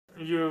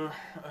You,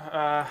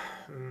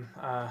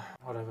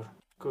 whatever.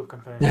 Coop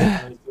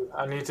campaign.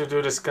 I need to do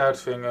the scout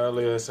thing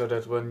earlier so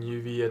that when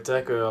we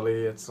attack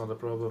early, it's not a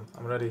problem.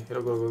 I'm ready.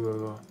 Go, go, go, go,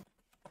 go.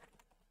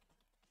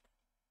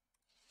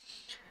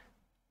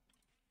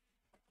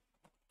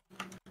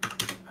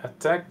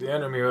 Attack the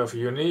enemy with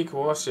unique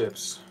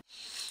warships.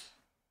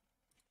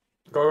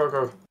 Go,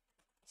 go, go.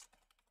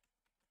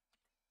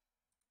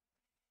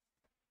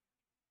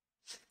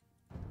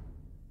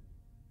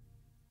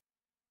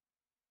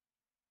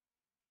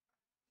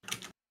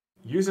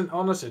 Use an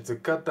honor to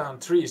cut down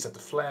trees at the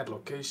flat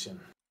location.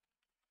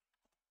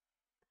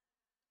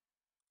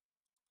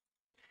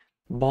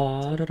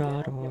 You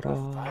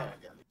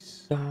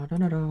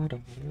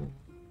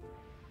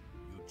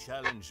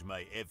challenge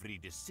my every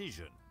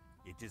decision.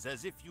 It is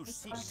as if you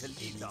seek to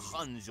lead the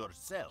Huns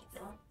yourself.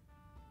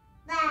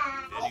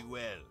 Very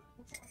well.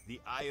 The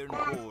iron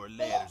boar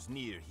lairs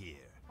near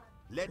here.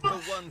 Let the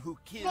one who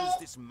kills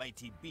this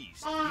mighty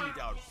beast lead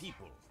our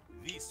people.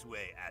 This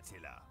way,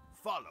 Attila.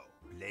 Follow.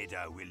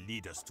 Bleda will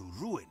lead us to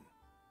ruin.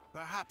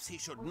 Perhaps he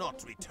should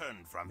not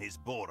return from his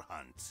boar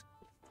hunt.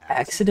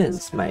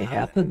 Accidents may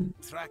happen.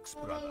 Tracks,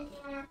 brother.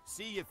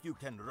 See if you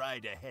can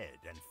ride ahead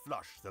and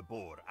flush the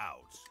boar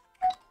out.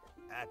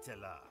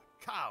 Attila,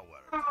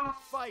 coward.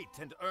 Fight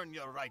and earn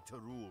your right to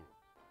rule.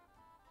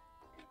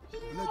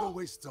 Let us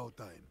waste our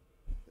time.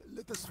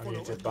 Let us follow. I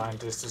need to bind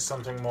this to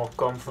something more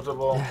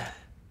comfortable.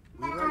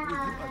 We ride with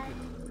you,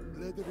 Attila.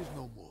 Bleda is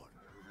no more.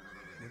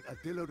 When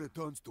Attila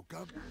returns to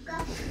camp,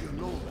 he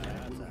alone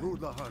will rule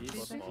the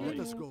Huns. Let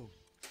us go.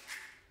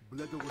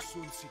 Bleda will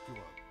soon seek you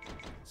out.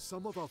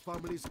 Some of our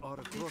families are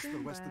across the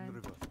western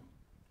river.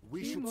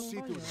 We should see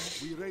to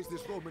it. We raise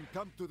this Roman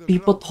camp to the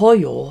ground.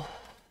 비버터요.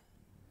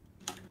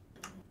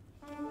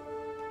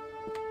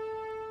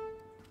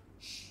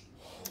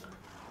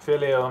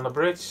 Filia on the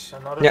bridge.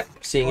 Another. Yeah,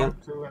 seeing him.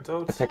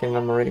 Attacking Attacking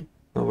them already.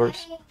 No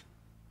worries.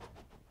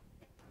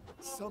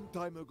 Some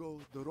time ago,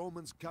 the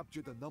Romans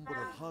captured a number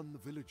of Hun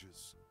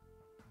villages.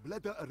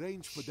 Bleda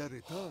arranged for their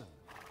return.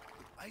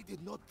 I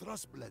did not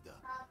trust Bleda,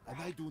 and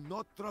I do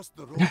not trust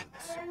the Romans.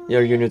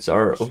 Your units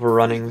are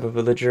overrunning the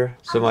villager,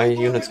 so my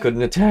units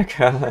couldn't attack.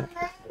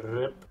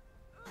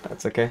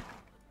 That's okay.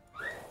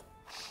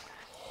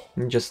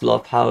 I just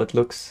love how it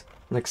looks,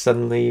 like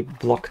suddenly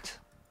blocked.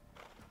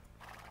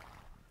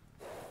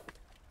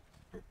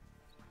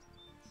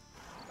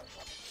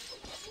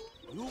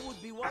 You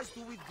would be wise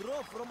to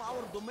withdraw from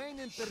our domain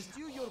and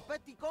pursue your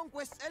petty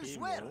conquests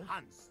elsewhere,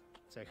 Hans.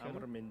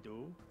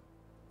 Amrmindu.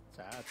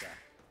 Zaza.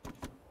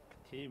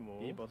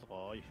 Timo.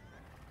 Ibodroy.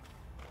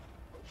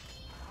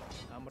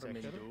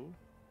 Amrmindu.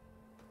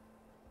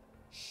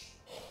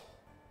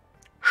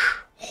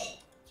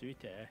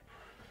 Züte.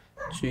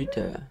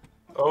 Züte.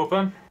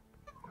 Open.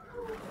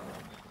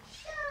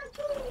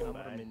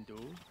 Amrmindu.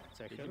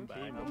 Zeker.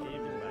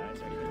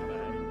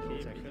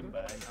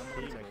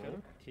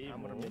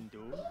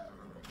 Amrmindu.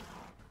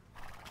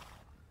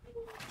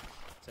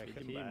 Zeker.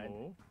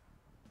 Timo.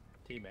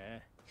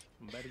 Time.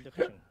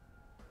 Mberdikschen.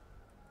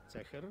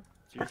 Zeker.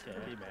 Züte.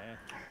 Time.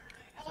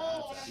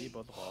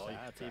 Ibodroy.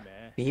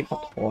 Time.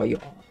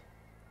 Bibertreuer.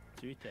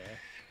 Züte.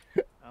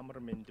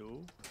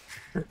 Amrmindu.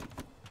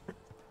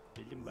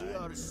 We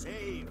are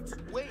saved.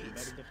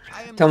 Wait.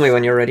 I am Tell me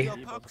when you're ready.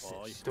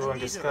 Doing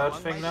the scout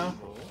thing now.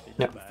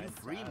 Yeah. If you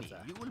free me,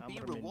 you will be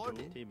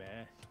rewarded.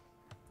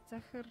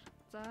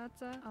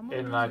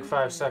 In like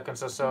 5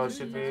 seconds or so, it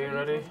should be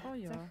ready.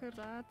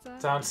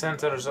 Town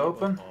center is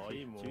open.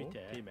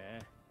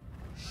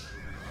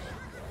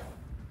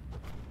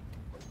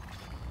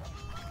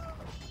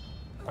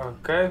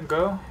 Okay,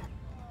 go.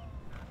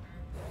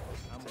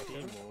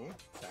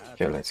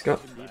 Okay, let's go.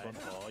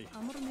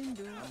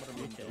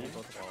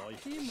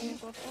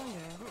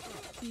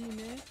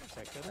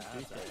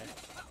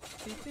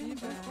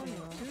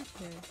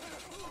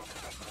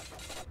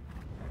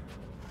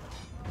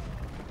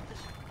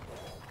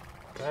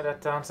 Okay,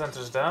 that town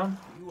center's down.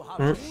 You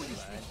have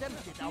foolishly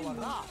tempted our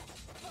wrath.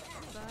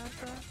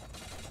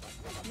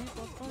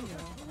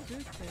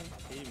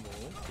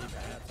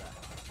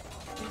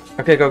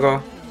 Okay, go,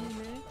 go.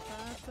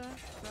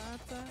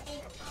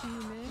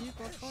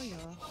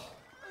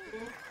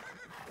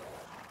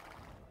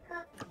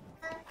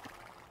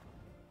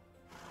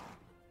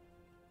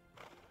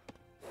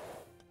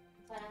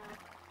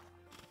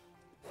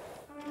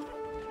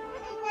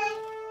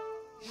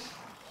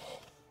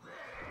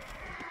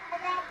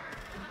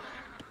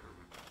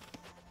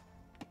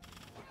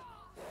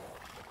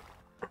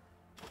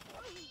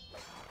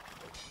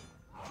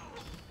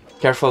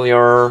 Careful,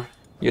 your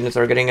units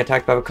are getting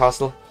attacked by the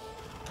castle.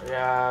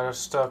 Yeah, they're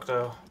stuck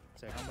though.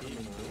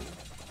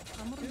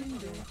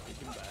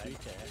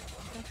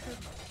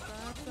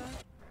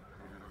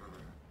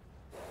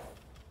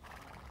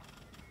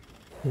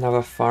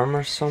 Another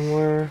farmer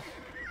somewhere.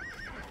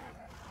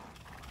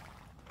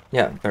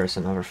 Yeah, there's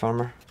another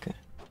farmer. Okay.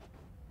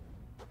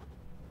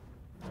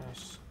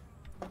 Nice.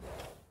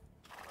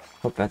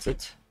 Hope that's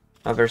it.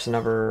 Oh, there's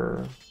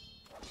another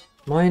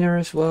miner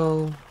as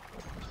well.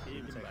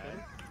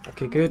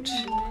 Okay, good.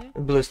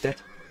 Blue's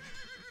dead.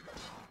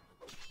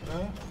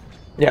 Okay.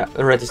 Yeah,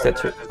 registered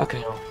too.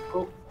 Okay.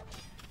 Cool.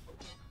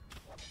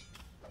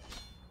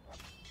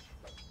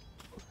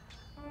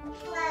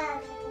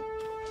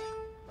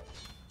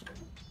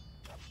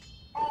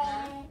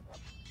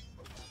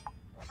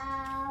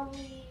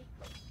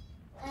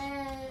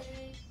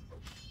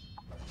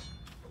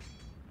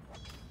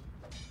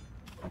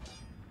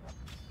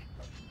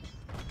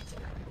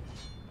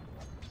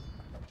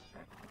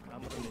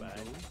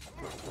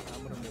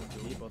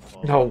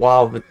 Oh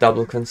wow, with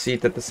double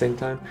conceit at the same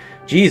time.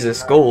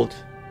 Jesus, gold.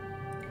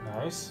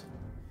 Nice.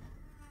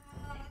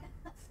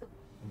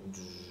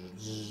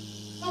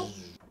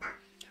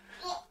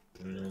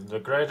 The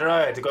great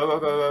ride. Go, go,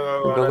 go,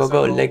 go, go. Go, go, That's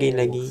go, a leggy, gold.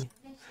 leggy.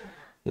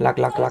 Luck,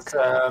 luck, luck.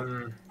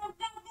 That's,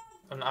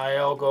 an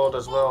IL gold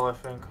as well, I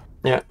think.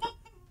 Yeah.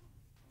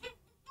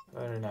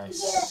 Very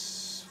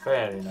nice.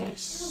 Very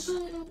nice.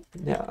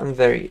 Yeah, I'm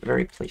very,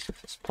 very pleased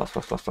with this. Plus,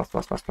 plus, plus, plus,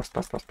 plus, plus, plus,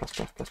 plus, plus, plus,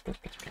 plus, plus, plus,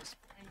 plus, plus.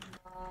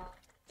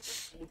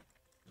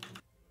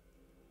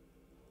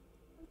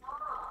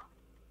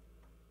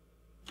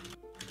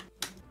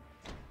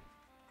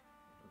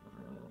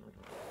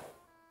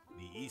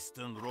 The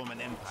Eastern Roman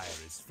Empire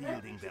is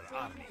fielding their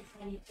army.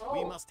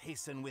 We must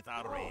hasten with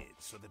our raids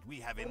so that we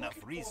have enough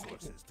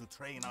resources to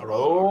train our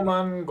own.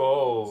 Roman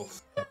gold.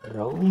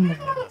 Rome. Let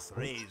us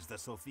raise the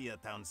Sophia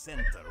town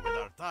center with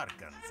our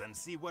Tarkans and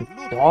see what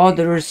loot.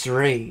 Daughter's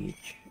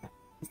rage.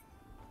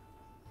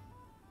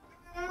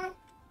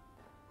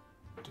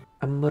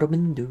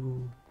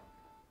 Amarumindu.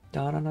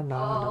 Da na na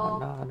na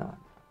na na.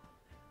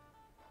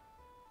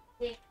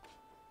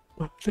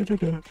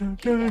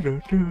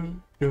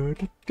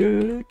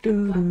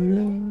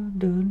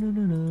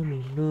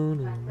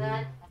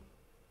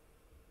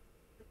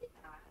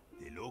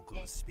 The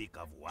locals speak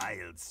of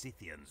wild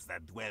Scythians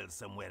that dwell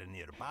somewhere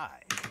nearby.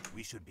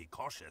 We should be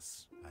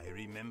cautious. I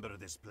remember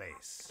this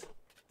place.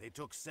 They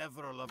took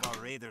several of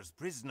our raiders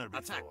prisoner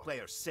before. Attack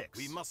player 6.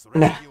 We must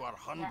rescue our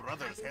Hun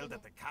brothers held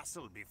at the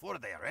castle before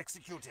they are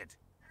executed.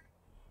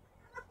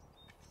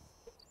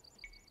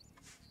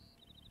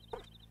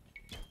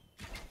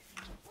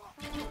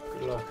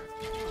 Good luck.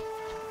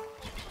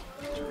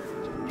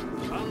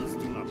 Huns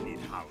do not need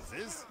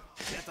houses.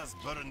 Let us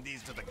burn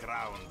these to the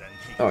ground and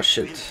take Oh the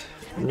shit.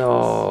 village.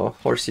 No,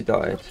 horsey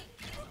died.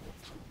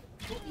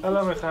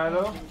 Hello,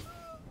 Mikhailo.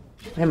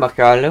 Hey,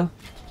 Macalo.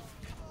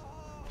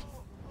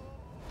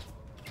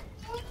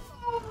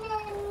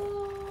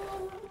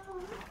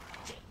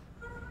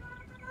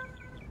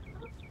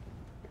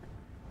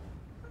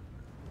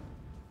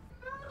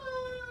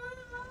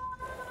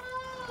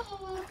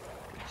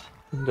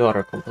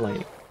 Daughter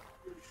complaining.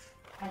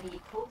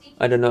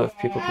 I don't know if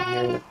people can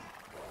hear it.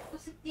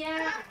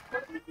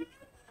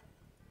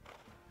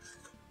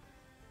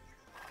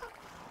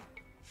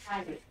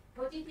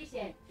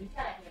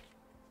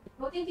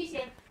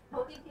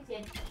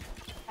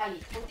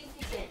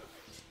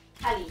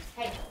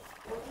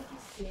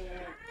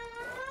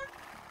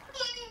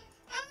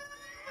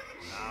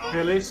 Now,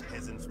 Really? the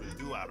peasants will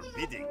do our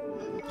bidding.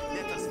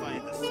 Let us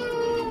find a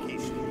suitable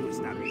location to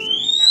establish our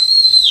camp.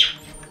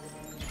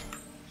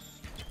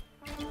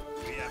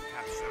 We have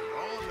captured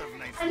all of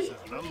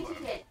Nisus's lumber.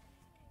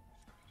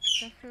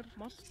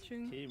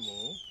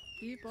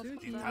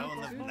 The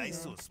town of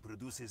Nisus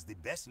produces the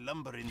best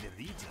lumber in the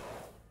region.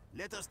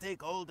 Let us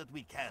take all that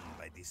we can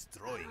by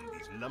destroying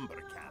these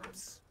lumber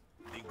camps.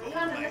 The gold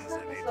mines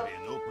of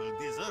Adrianople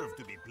deserve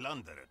to be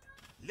plundered.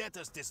 Let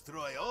us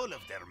destroy all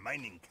of their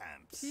mining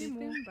camps.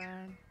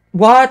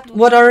 What?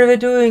 What are they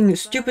doing?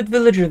 Stupid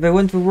villagers, they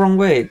went the wrong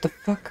way. The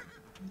fuck?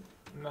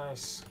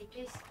 Nice.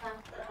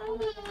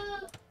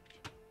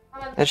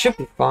 That should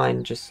be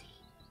fine, just...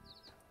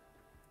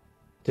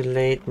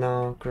 Delayed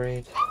now,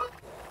 great.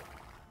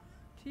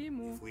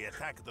 If we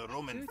attack the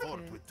Roman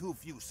fort with too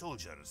few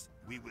soldiers,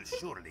 we will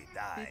surely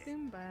die.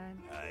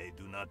 I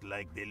do not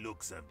like the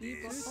looks of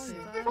this.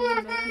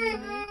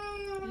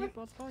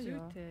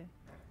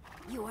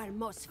 You are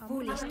most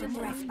foolish to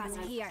trespass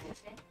here.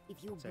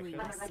 If you bring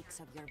 6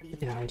 of your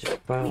villagers, Yeah, I just we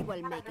found.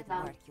 will make it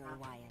worth your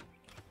while.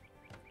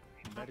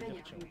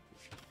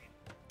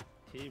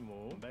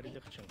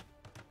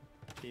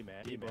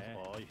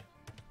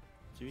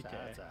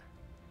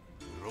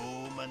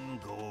 Roman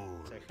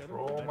gold.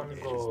 Roman There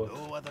is gold.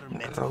 no other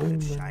metal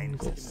that shines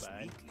gold. as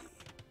sweetly.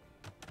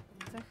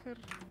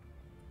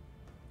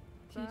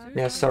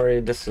 Yeah, sorry,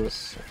 this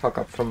is a fuck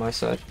up from my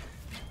side.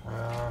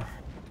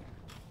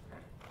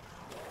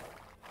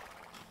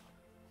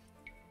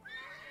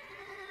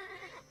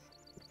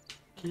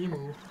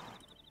 Kimu.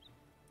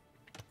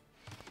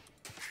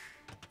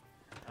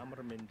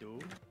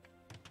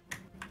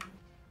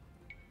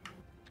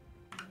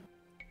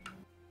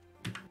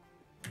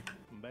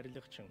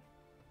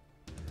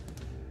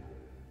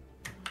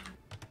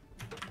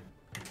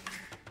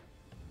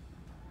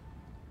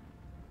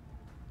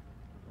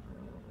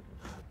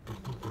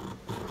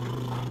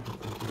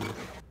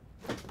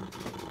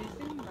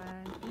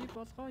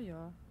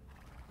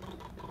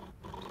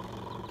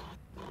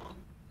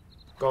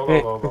 Go,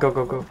 Hey, go, go, go,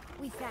 go, go.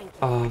 We thank you.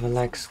 Oh, the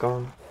leg's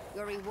gone.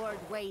 Your reward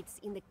waits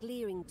in the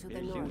clearing to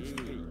the north.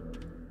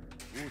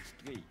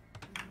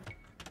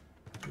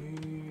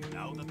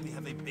 Now that we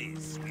have a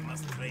base, we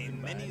must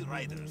train many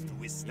riders to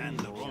withstand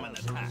the Roman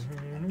attack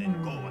and then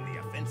go on the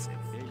offensive.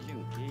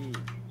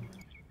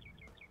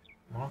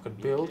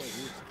 Market build.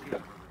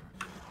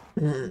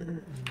 Okay.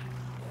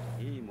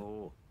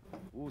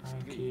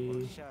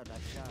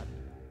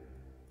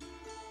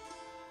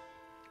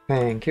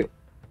 Thank you.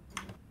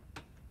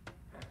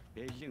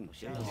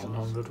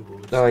 100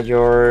 wood.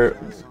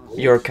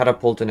 Your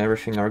catapult and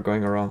everything are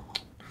going around.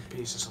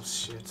 Pieces of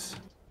shit.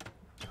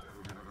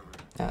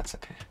 That's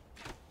okay.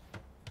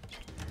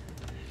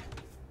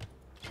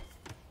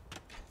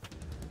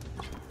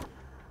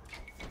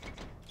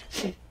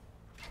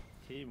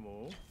 Тийм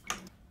үү?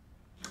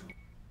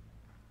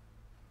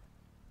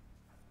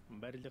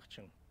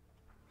 Барилгачин.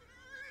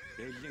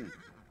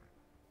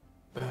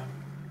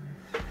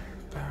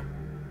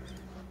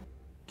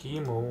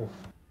 Chemo.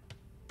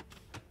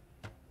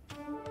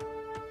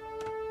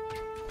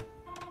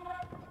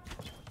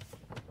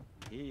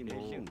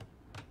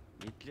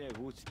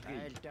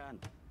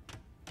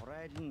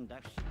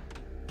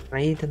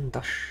 Raiden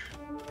Dash.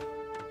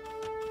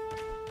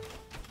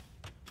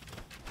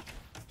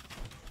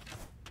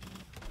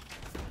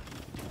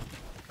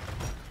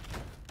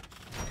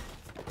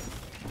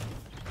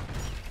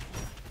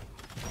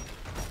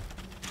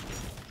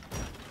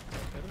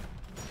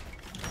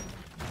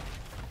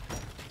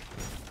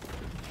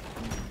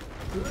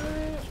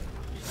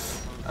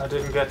 I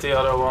didn't get the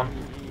other one.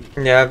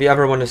 Yeah, the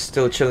other one is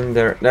still chilling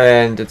there,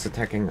 and it's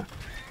attacking.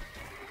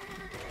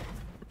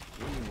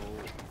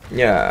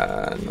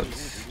 Yeah, not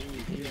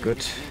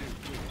good.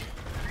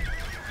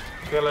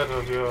 Kill it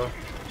with your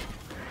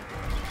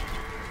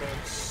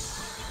things.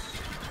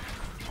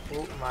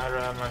 Oh, my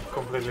ram. I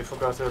completely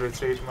forgot to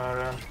retreat my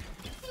ram.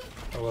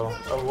 Oh well,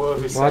 a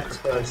worthy What?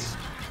 sacrifice.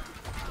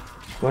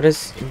 What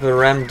is the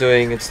ram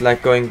doing? It's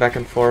like going back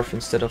and forth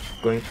instead of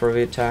going for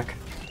the attack.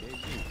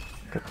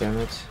 God damn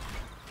it.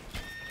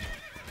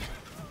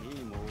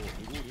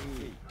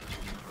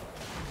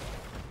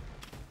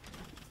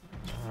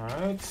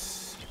 Alright.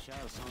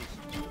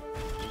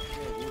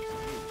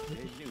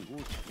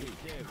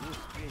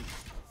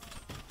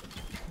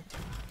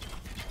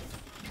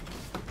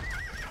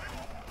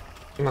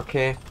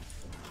 Okay.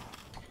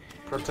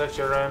 Protect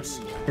your rams.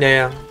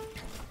 Yeah.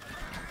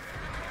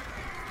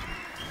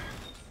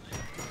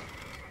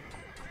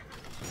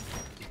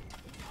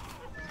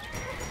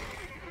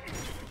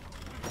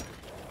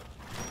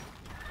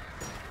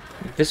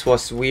 This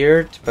was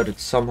weird, but it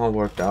somehow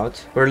worked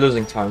out. We're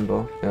losing time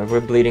though. Yeah,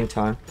 we're bleeding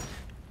time.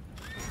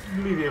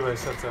 Bleeding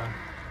waste of time.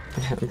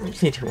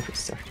 Bleeding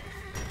waste time.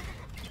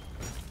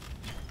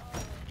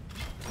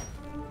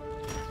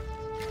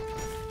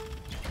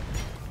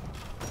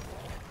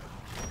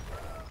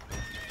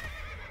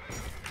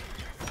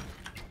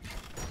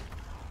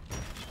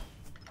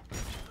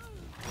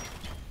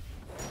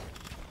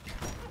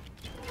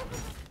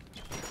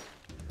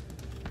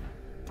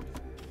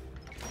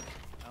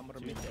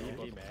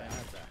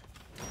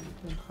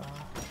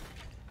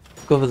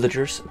 Go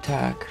villagers,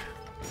 attack.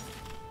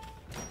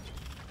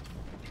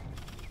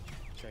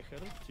 Захир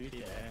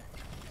зүйтэй.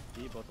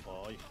 Би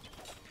болгоё.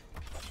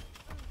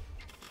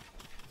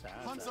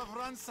 Huns have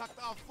ransacked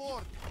our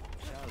fort.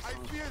 I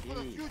fear for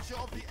the future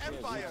of the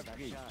Empire.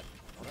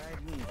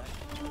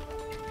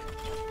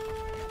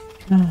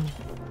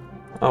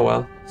 Oh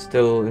well,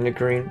 still in the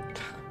green.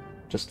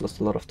 Just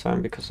lost a lot of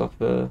time because of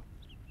the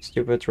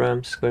stupid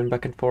rams going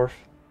back and forth.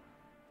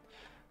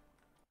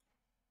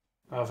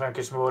 I think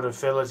it's more the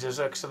villages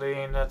actually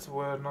that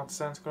were not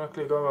sent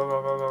correctly. Go, go,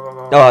 go, go, go,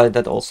 go, go. Oh,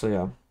 that also,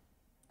 yeah.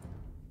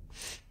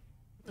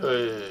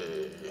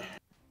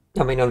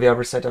 I mean, on the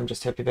other side, I'm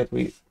just happy that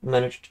we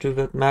managed to do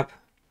that map.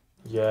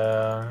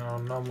 Yeah,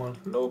 no more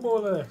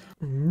lag.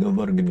 No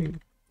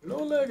bargaining. No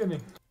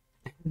lagging.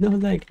 No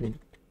lagging.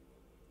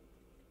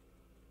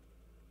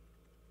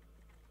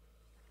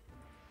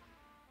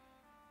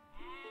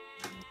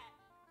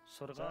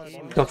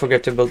 Don't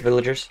forget to build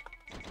villagers.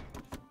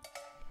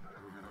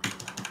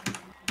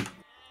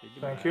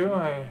 Thank you,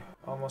 I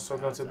almost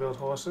forgot to build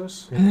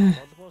horses.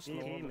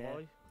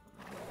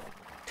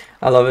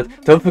 I love it.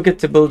 Don't forget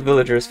to build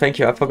villagers. Thank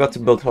you, I forgot to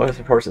build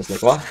horses.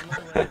 Like, what?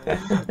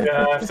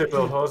 Yeah, I have to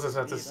build horses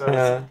at the start.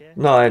 Yeah.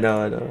 No, I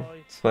know.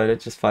 It's fine, I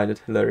just find it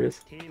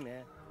hilarious.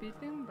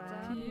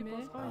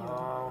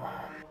 Oh.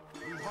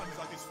 You Huns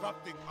are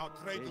disrupting our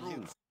trade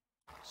routes.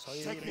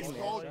 Take this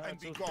gold and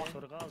be gone.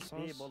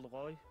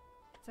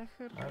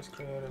 Nice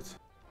created.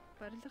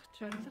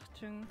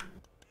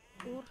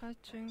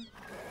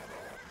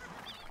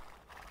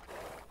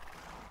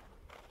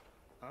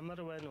 Амар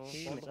байна уу?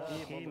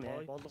 Тийм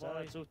ээ.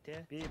 Болгоо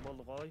зүйтэй. Би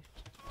болгоё.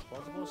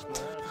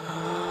 Болгосноо.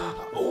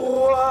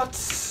 What?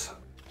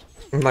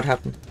 What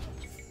happened?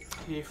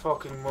 He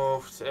fucking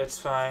moved. It's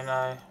fine.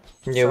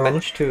 You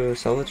managed to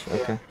salvage?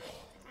 Okay.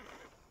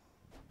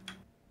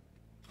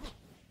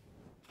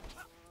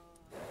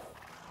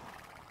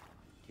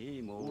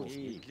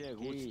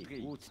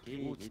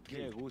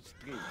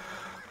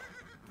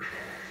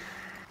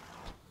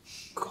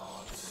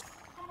 God.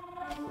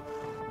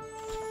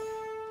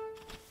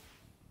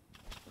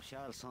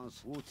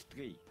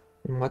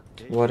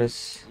 What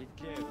is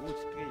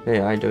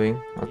AI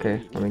doing?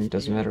 Okay, I mean it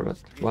doesn't matter, but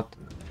what?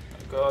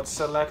 God,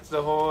 select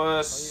the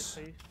horse.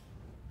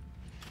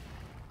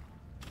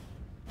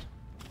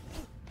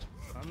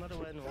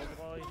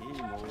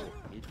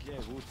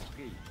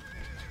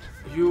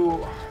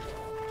 You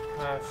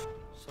have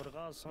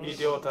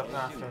idiota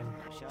nothing.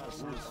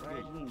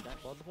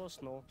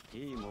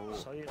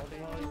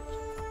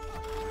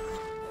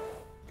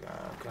 I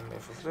can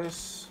live with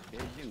this.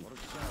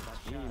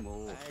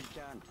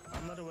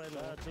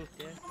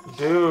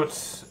 Dude,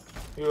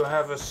 you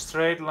have a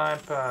straight line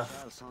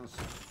path.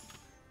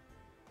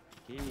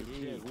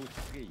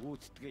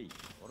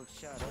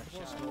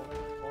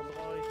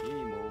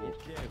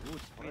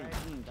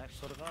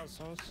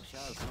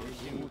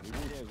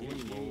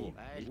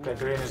 Okay,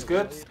 green is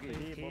good.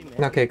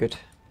 Okay, good.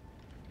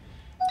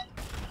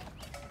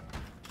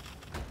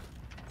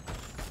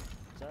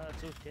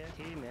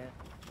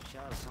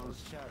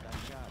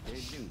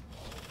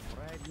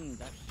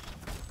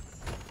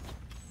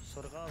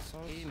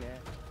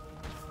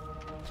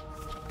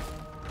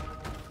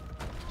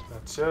 The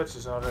church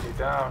is already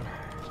down.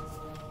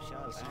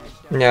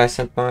 Yeah, I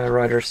sent my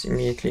riders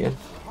immediately in.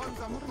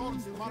 Please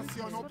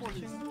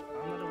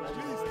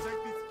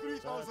take these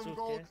 3,000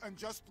 gold and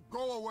just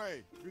go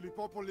away.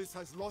 Philippopolis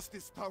has lost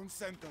its town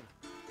center.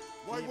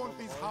 Why won't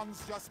these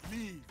Huns just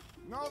leave?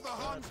 Now the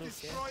Huns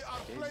destroy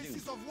our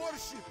places of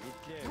worship.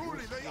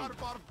 Truly, they are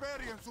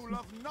barbarians who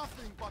love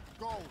nothing but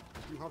gold.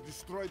 You have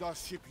destroyed our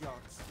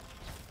shipyards.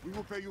 We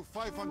will pay you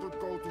 500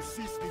 gold to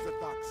cease these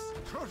attacks.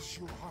 Curse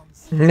you,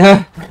 Huns.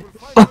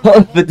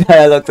 All the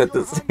dialogues at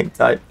the same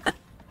time.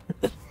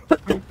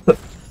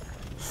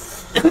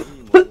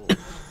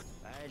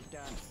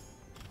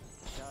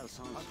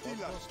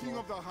 Attila, king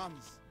of the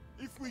Huns,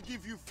 if we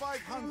give you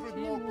 500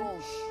 more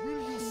gold,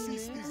 will you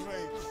cease these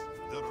raids?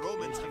 The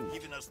Romans have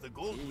given us the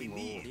gold we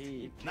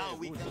need. Now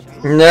we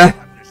can Nah.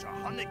 establish a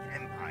Hunnic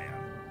empire.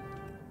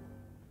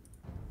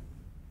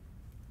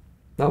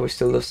 No, we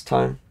still lose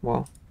time.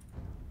 Wow.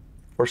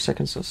 4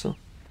 seconds or so.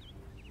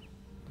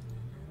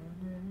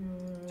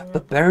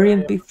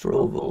 Barbarian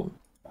betrothal.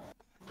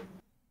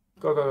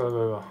 Go, go, go,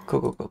 go, go. Go,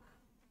 go, go.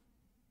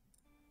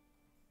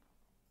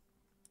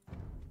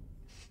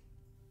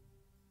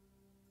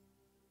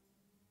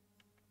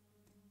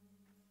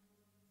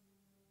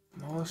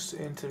 Most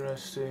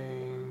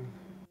interesting.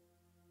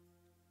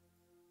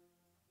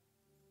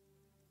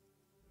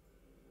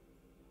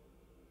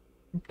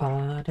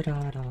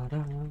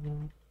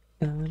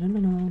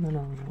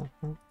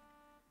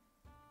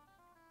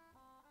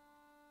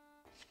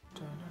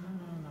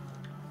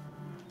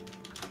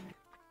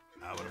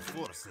 Our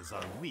forces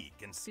are weak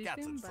and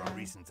scattered from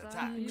recent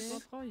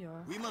attacks.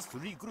 We must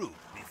regroup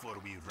before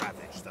we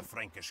ravage the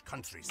Frankish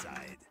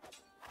countryside.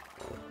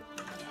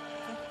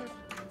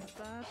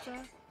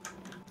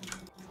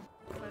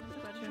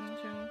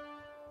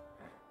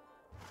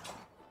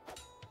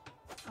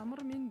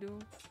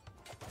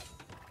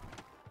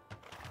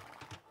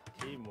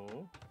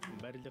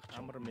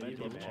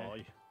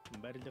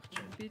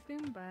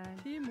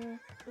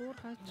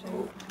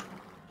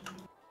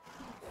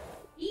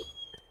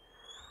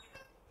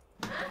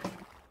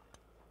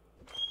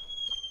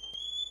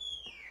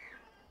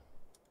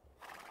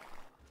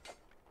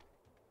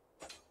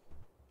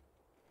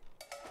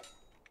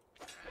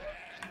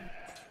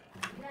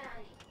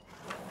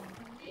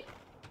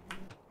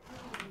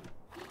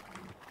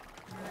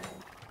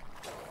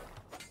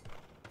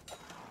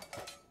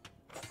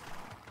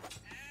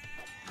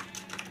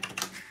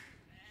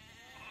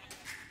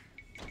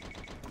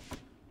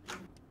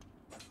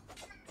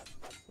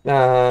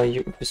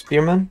 You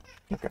spearman?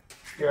 Okay,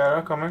 Yeah,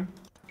 they're coming.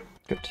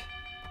 good.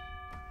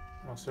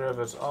 Not sure if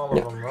it's all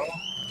Yeah. of them though.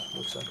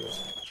 Looks like it.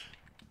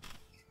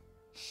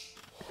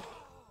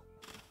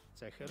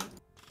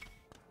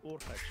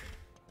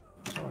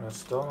 Oh,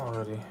 that's done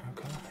already.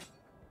 Okay.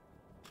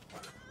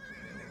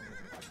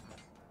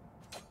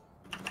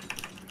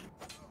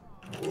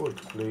 Wood,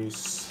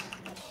 please.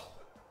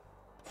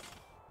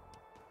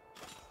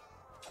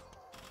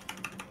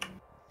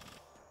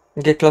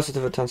 Get closer to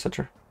the town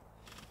center.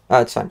 Ah,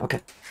 it's fine. Okay.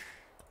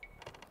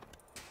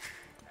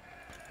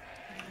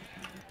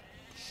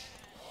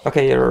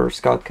 Okay, your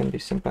scout can be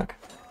sent back.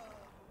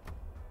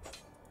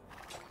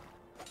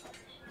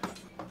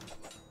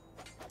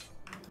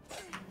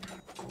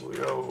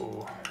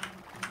 Yo.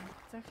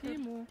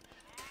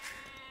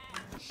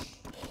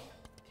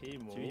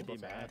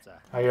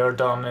 You're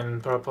done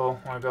in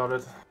purple. I got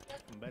it.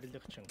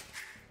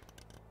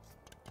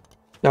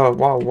 Oh,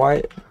 wow,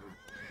 why?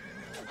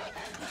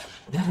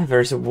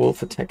 There's a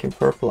wolf attacking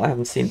purple. I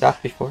haven't seen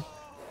that before.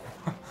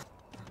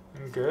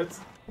 Good.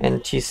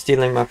 And he's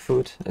stealing my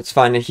food. It's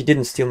fine. He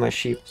didn't steal my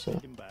sheep,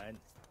 so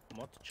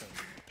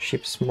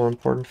sheep's more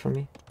important for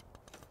me.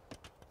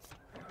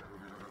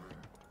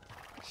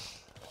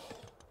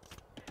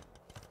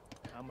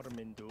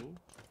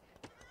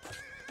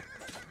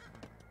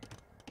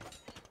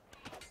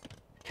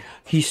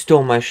 He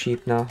stole my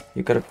sheep now.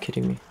 You gotta be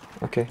kidding me.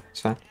 Okay,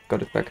 it's fine.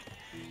 Got it back.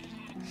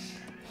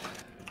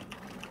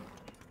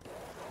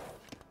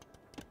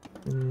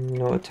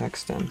 No attack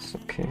stance,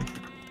 okay.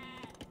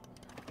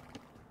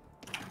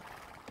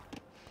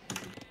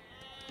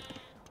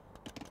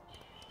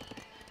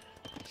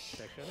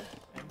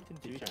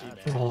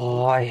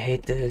 Oh, I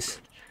hate this.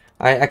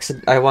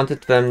 I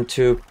wanted them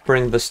to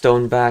bring the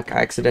stone back.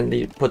 I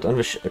accidentally put on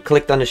the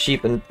clicked on the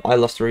sheep and I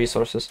lost the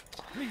resources.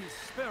 Please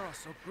spare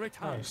us of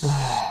great Nice.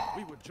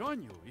 We would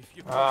join you if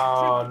you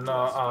Oh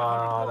no,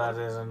 oh,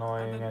 that is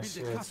annoying as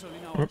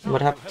shit.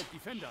 What happened?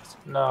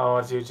 No,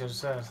 what you just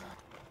said.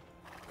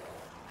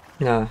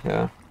 No,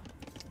 yeah.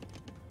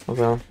 Oh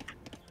well.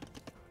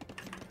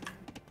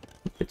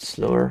 A bit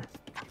slower.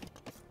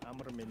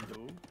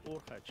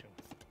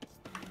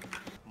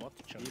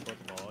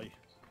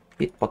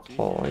 Bit bot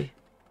boy.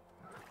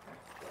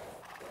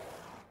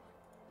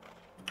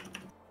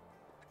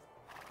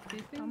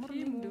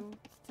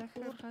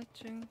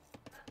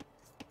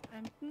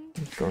 I'm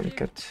going to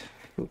get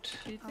food.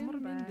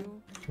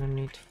 No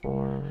need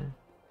for...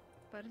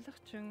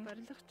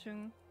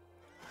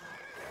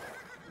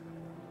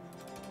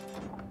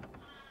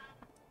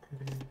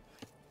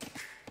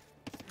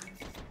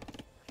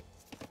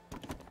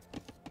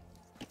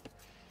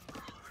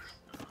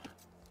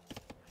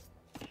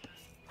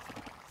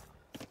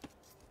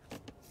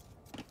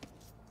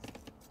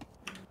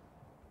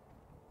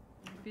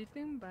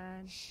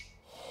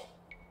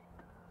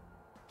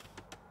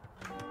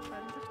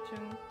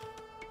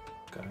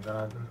 Okay, I'm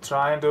gonna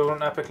try and do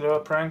an epic lure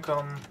prank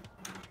on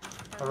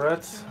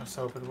Red. Let's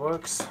hope it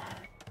works.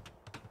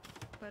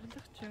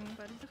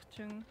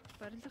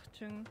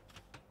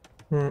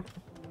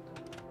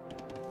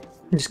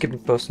 Just keep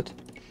it posted.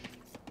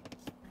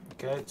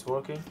 Okay, it's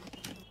working.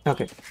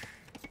 Okay.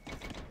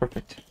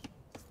 Perfect.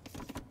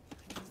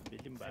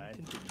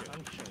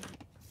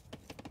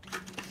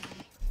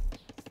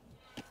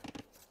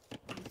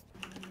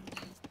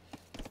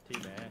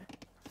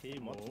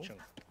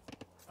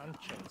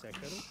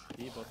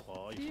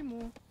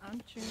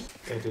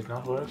 It did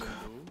not work.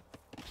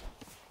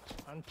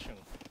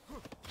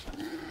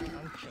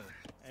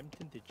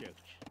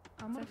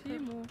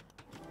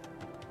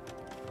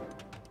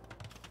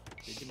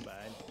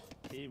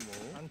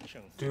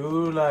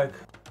 Do like...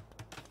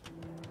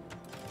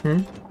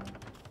 Hmm?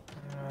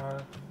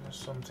 There's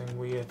something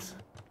weird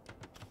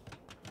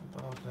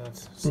about that.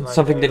 It's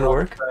Something they didn't don't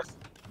work? press-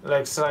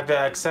 Like, it's like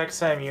the exact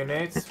same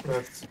unit,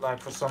 but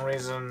like for some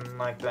reason,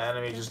 like the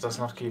enemy just does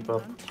not keep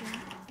up.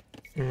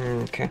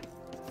 Okay.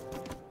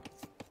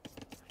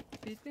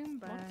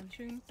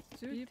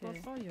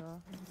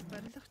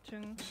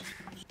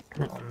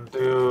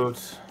 Dude.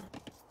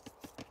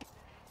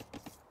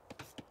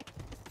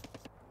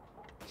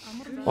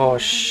 Oh,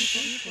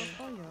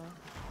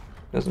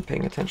 Wasn't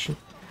paying attention.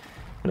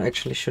 But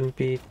actually shouldn't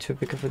be too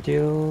big of a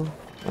deal,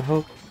 I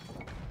hope.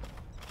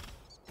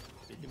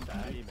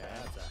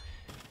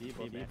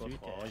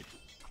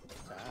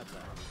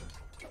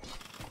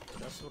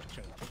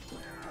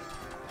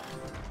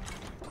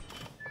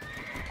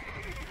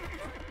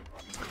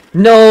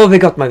 No, they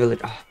got my village.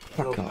 Oh,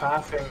 The fuck off.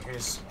 pathing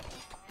is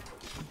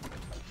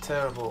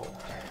terrible.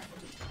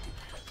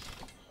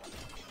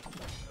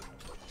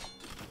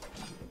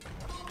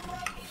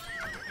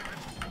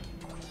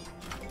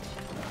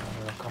 I'm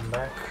gonna come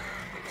back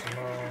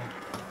tomorrow.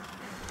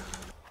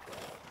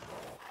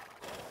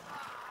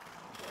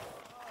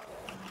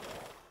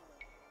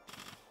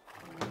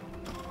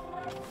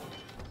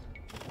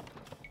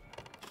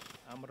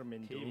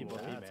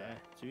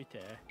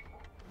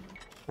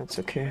 That's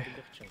okay.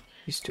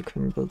 These two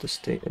can build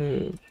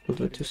build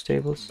the two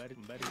stables.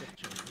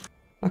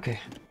 Okay,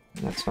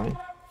 that's fine.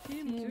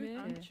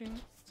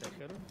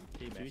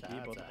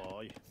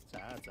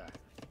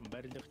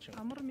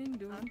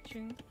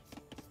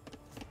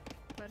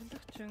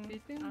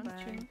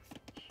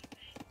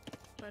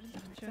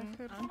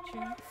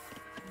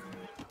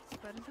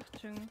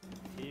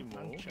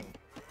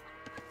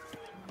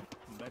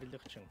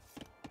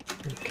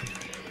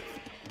 Okay.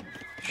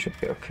 Should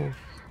be okay.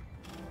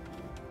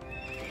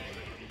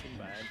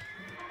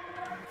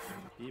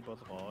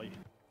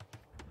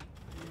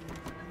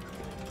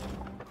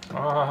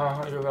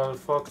 Ah, you got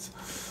fucked.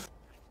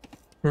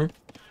 Hmm?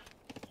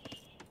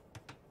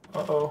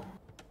 Uh-oh.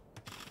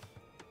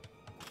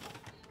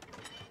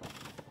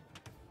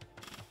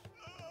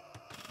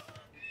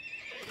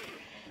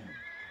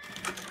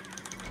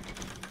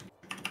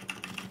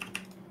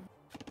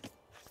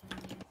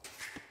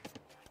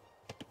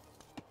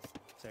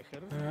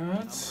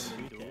 Right.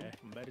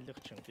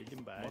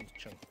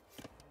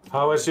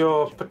 How is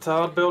your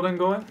petard building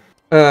going?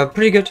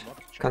 Pretty good.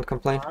 Can't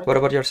complain. What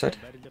about your side?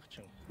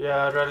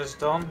 Yeah, red is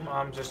done.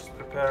 I'm just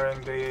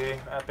preparing the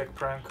epic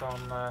prank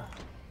on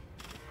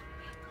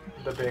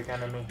the big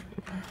enemy.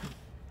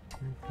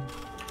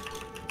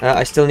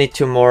 I still need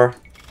two more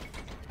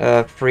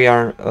free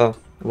iron.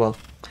 Well,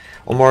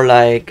 or more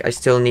like I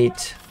still need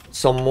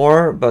some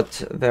more,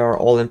 but they are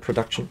all in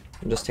production.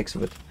 It just takes a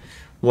bit.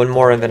 One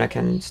more and then I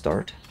can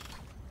start.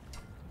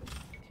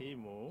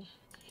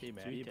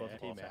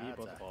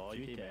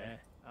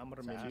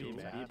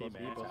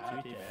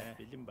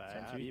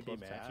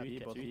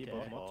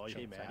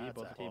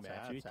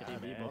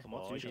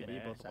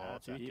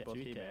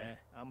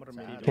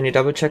 Can you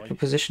double check the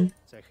position?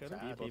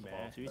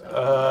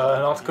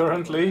 Not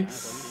currently.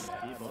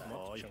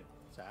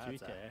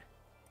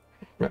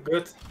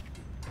 Good.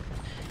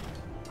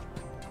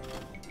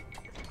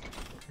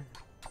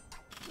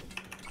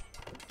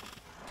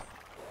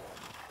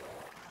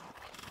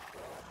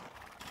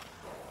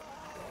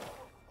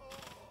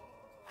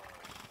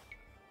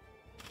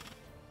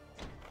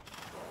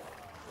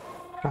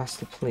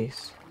 Faster,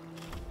 please.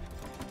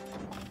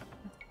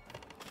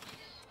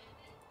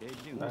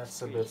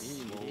 That's a bit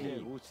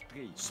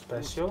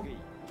special.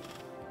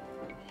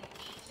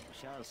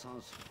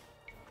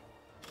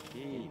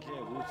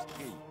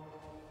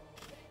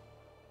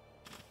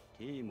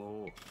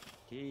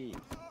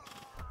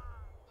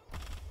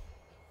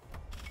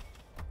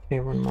 Okay,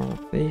 one more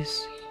of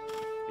these.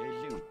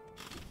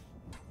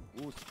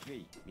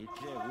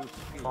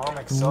 Oh, I'm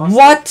exhausted.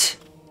 What?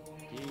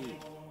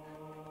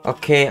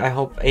 Okay, I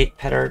hope 8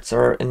 petards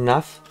are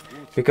enough,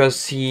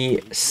 because he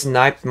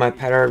sniped my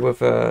petard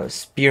with a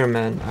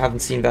spearman. I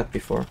haven't seen that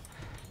before.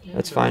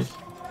 That's fine.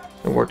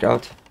 It worked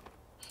out.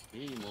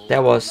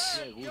 That was...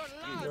 You're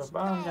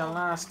bound your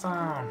last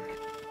time.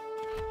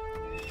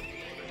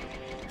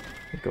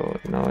 Go.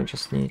 Now I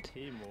just need...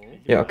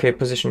 Yeah, okay,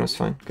 position was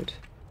fine. Good.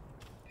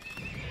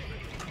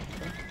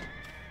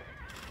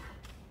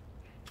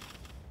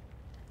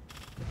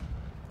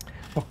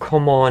 Oh,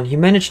 come on. He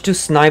managed to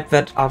snipe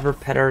that other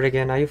petard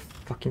again. Are you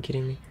fucking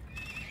kidding me?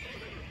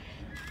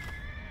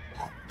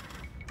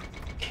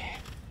 Okay.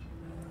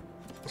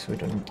 So we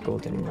don't need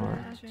gold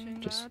anymore.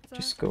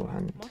 Just go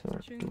hunt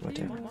or do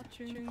whatever.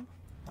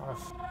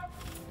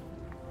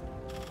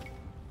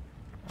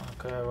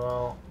 Okay,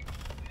 well...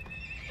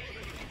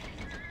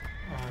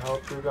 I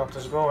hope you got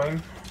this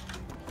going.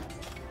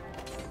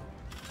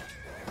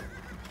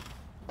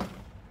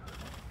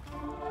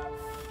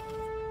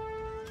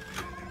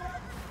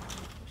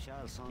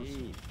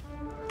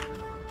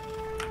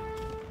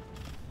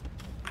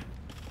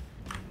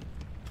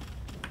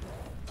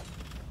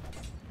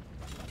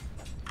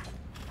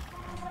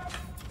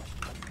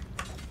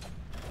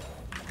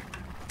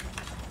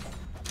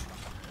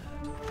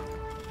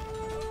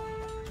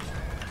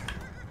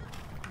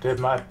 Did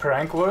my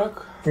prank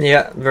work?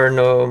 Yeah, there are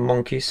no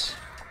monkeys.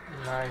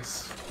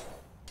 Nice.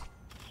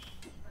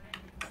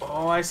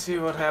 Oh, I see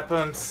what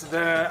happened.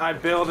 I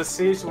built a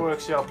siege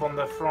workshop on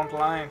the front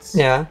lines.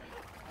 Yeah.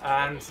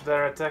 And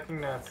they're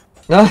attacking that.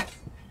 Ah!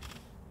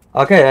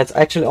 Okay, that's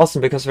actually awesome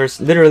because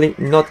there's literally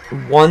not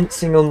one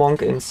single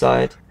monk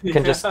inside. You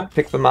can just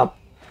pick them up.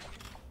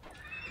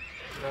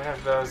 They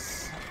have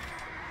those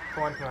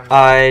pointmen.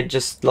 I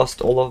just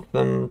lost all of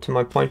them to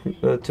my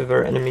to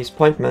their enemy's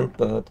pointment,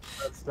 but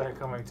They're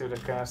coming to the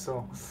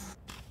castle.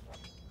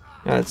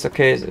 it's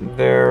okay.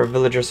 Their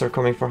villagers are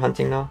coming for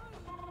hunting now,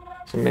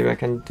 so maybe I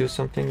can do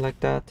something like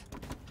that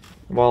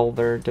while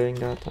they're doing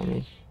that. I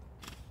mean,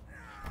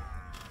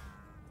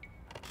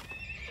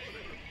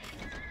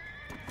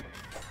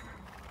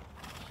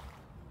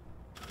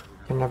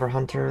 another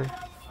hunter.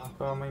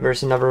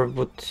 There's another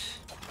wood.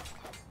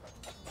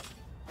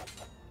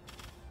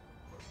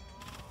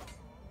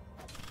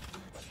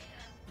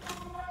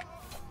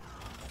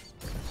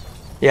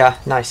 Yeah,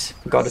 nice.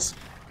 Got it.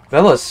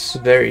 That was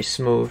very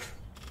smooth.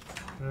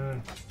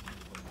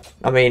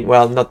 I mean,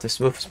 well, not the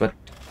smoothest, but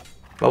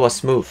that was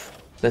smooth.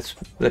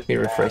 Let me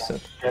rephrase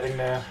that. Getting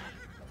there.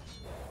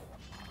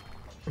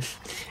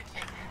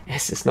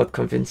 Yes, it's not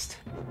convinced.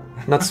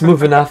 Not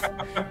smooth enough.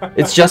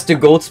 It's just a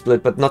gold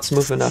split, but not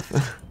smooth enough.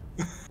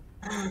 Yeah,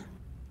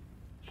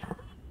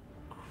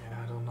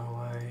 I don't know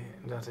why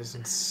that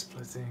isn't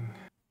splitting.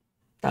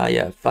 Ah,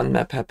 yeah, fun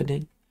map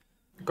happening.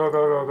 Go,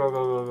 go, go, go,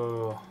 go, go,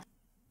 go, go.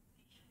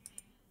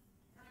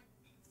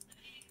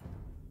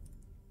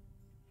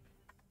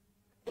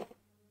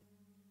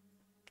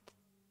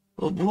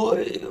 Oh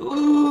boy.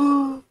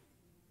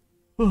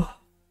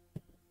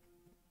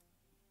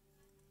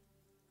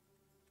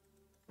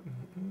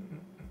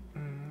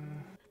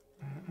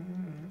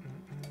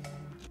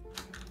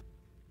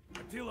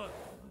 Attila,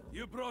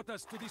 you brought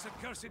us to this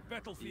accursed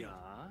battlefield.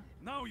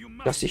 Now you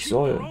Das must ich keep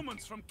soll. the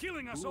Romans from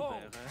killing us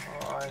all.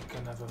 Oh, I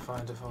can never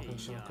find the fucking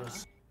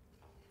shortcuts.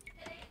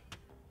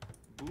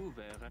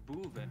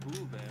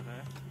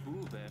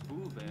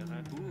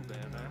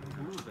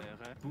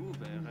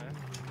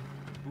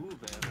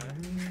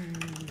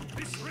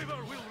 This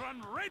river will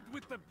run red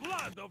with the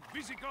blood of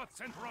Visigoths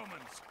and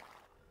Romans.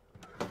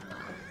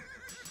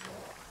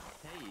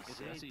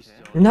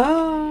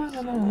 No,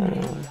 no, no,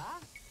 no.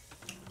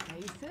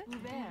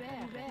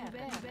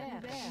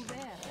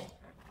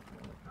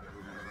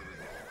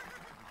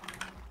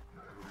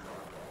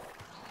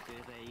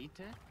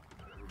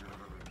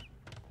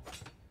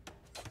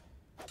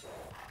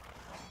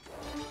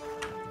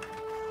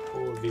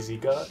 Poor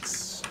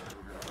Visigoths.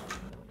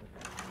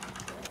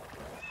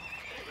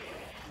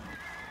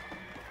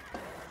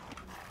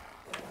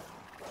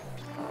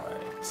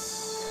 Right.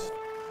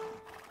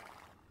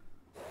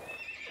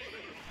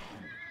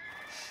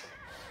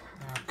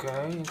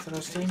 Okay,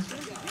 interesting.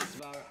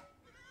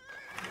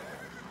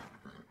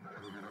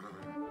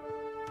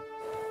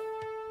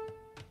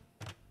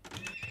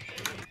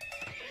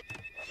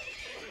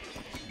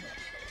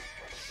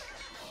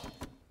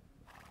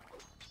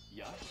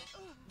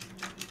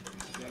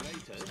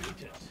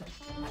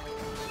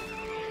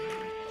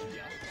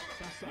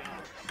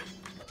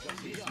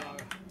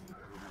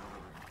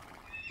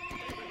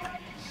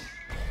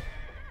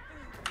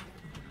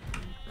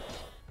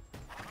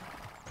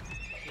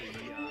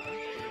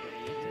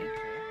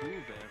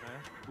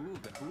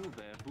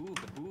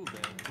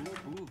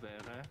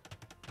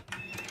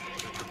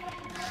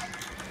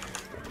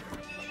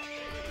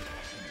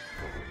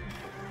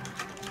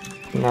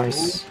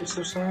 Nice. Is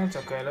er side?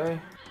 Okay,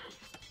 there.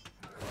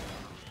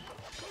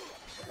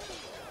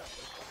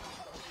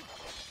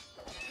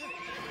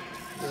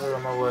 Lure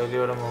him away,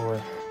 lure him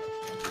away.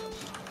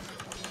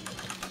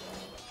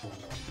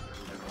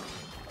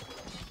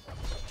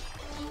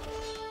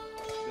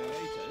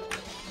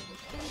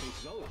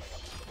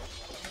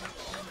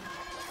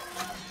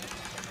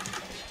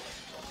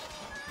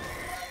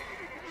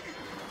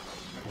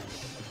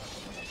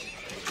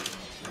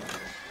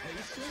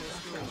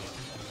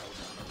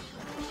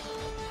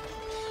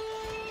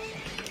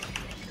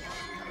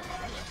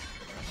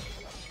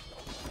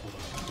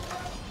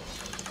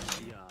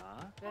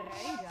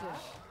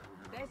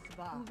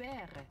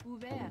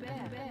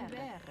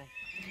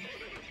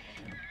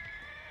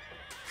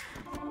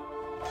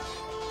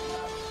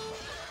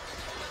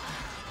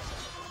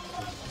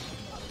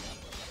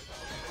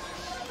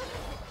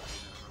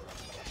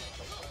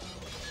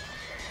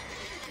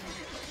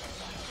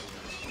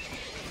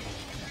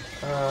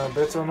 A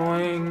bit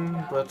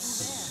annoying, but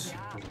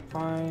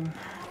fine.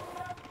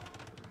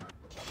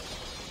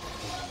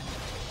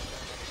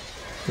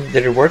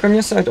 Did it work on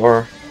your side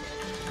or?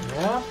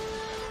 Yeah.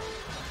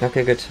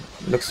 Okay, good.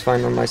 Looks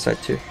fine on my side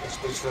too. It's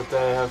just that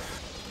they have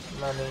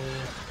many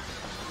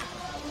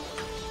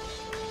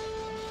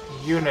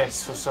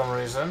units for some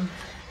reason.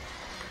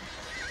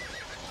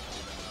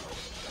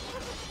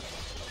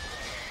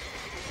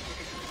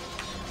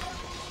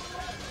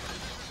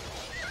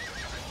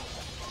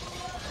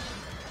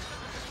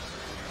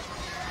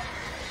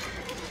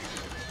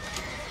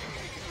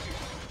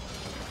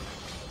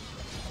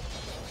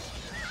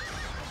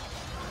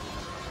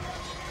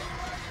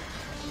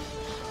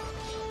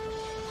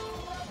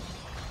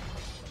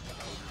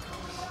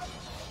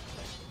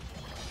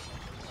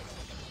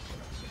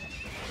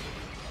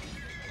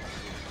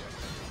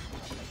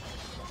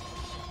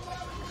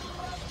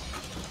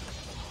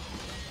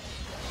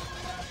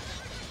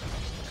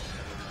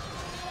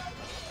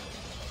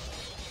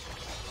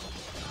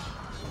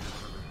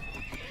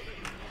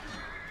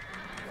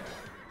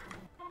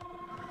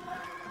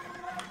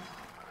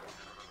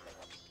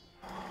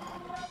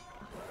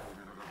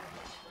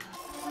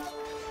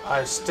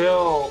 I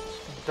still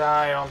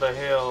die on the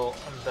hill,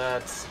 and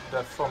that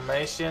the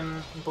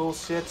formation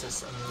bullshit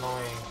is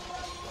annoying.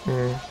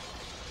 Mm.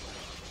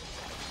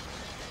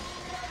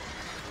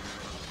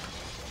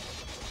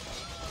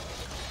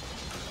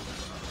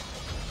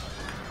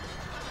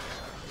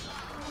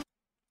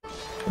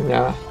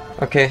 Yeah,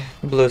 okay,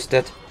 blue is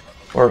dead.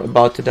 Or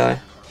about to die.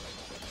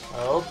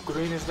 I hope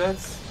green is dead.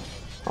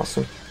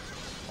 Awesome.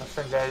 I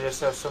think they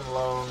just have some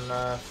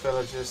lone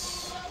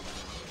villages.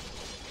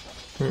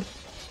 Hmm.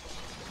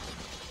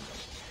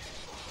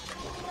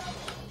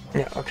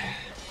 Yeah, okay.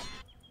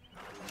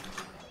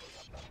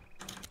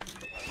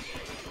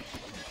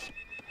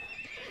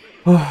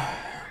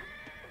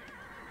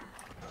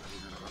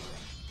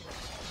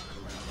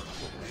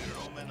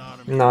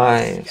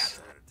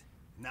 Nice.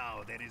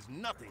 Now there is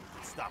nothing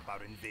to stop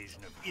our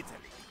invasion of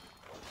Italy.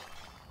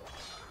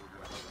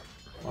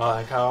 I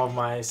like how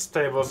my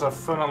stables are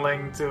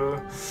funneling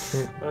to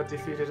a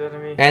defeated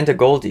enemy. And the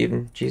gold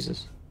even,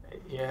 Jesus.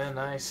 Yeah,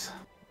 nice.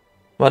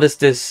 What is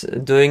this?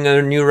 Doing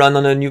a new run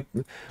on a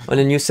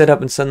new setup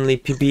and suddenly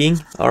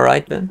PBing?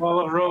 Alright then.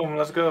 Wall of Rome,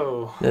 let's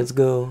go. Let's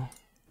go.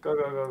 Go,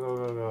 go, go, go,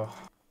 go,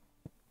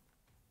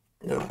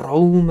 go.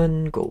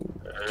 Roman gold.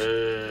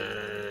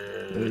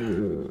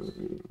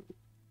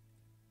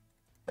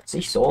 Dat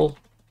is zo.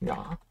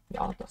 Ja,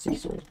 ja, dat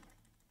is zo.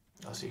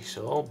 Dat is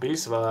zo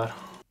bizar.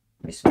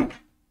 Bizar.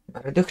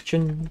 Maar een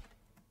duchtje.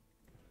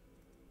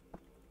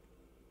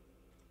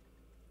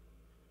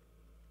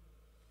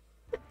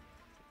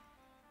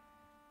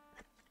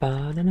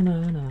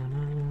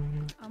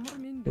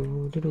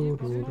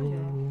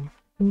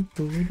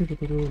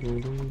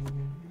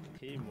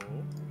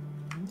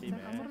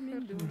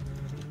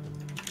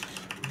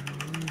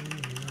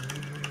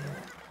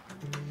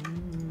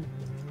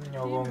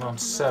 You're going on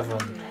 7.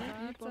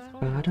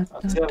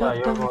 Attila,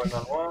 you're going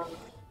on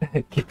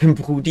 1. Keep him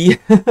broody.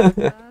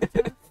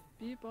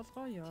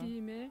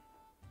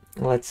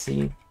 Let's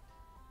see.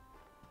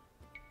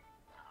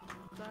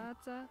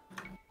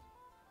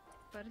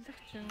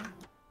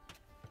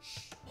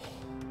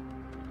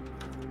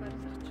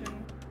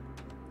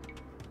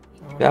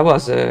 That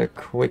was a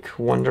quick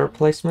wonder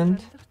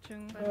placement.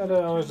 Yeah,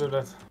 they always do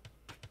that.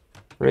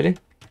 Really?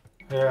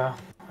 Yeah,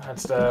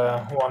 that's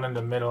the one in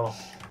the middle.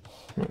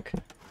 Okay.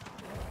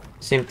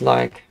 Seemed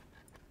like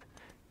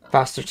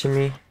faster to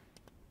me.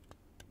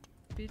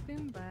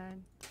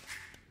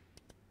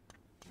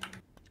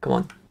 Come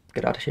on,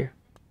 get out of here.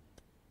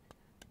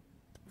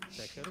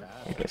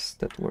 I guess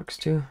that works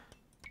too.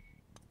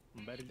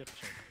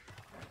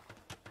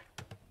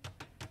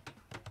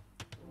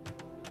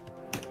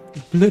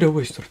 Little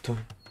waste of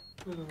time.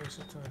 Little waste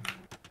of time.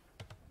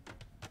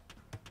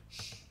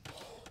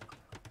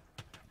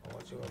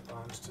 What you are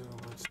bound to,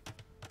 but...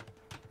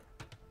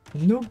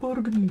 No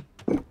bargaining.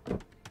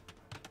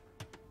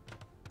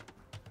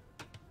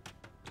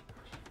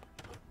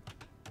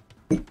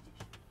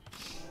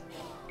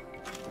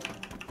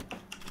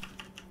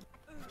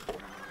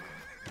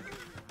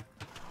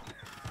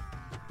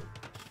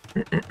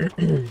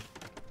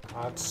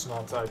 That's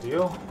not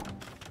ideal.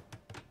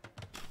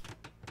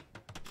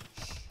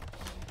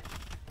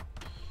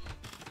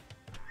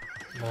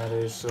 That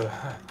is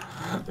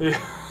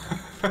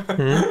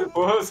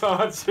What's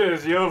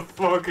Archers? You're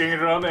fucking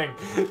running.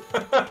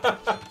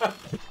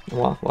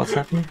 What's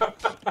happening?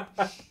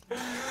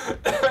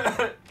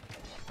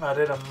 I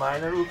did a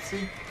minor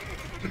oopsie.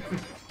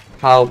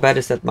 How bad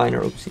is that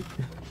minor oopsie?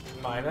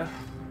 Minor?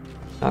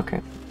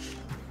 Okay.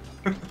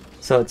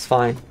 So it's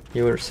fine,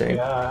 you were saying.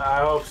 Yeah,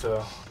 I hope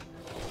so.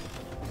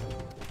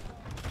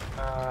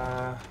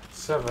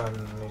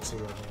 7 needs to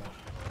go here.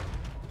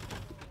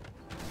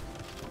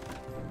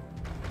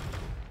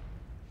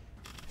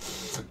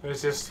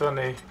 It's just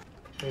funny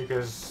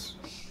because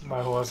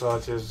my horse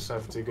archers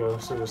have to go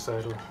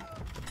suicidal.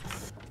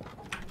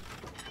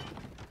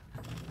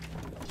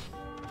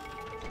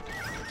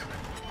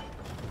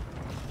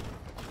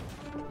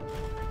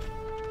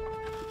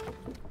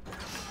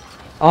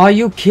 Are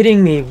you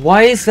kidding me?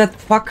 Why is that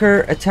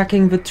fucker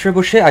attacking the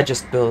trebuchet I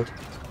just built?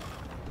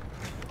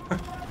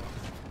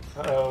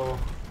 Uh-oh.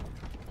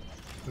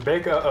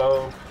 Big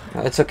uh-oh.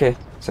 It's okay.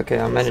 It's okay.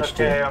 I managed It's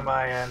okay to. on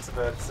my end,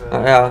 but...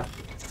 Yeah.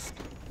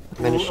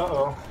 Managed.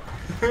 Uh-oh.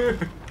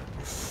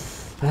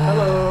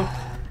 Hello.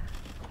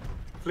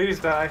 Please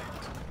die.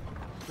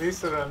 Please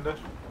surrender.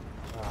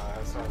 Ah,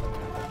 that's not gonna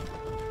happen.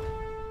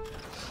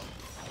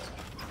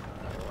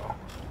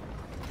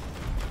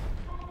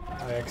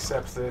 I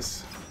accept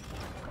this.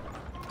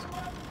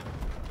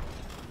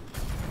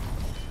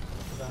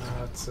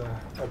 That's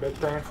a bit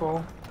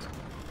painful.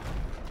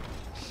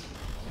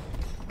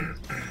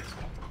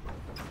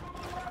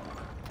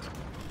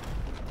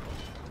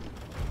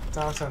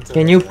 Town center.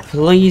 Can you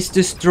please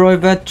destroy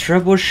that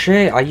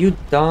trebuchet? Are you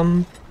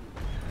dumb?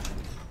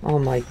 Oh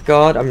my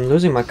god, I'm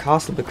losing my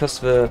castle because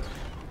the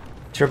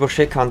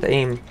trebuchet can't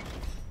aim.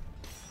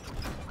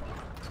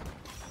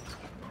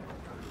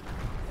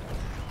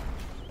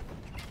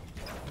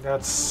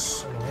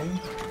 That's annoying.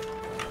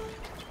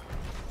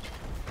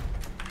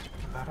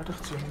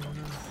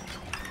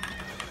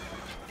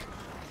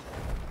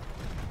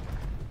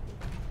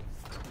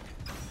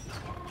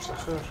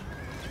 Zeg er.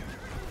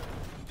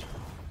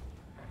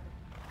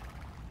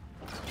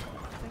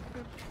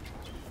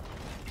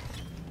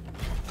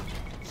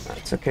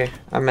 It's okay.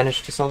 I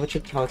managed to salvage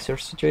it. How's your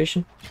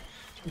situation?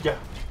 Yeah.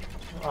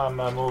 I'm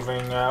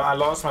moving. I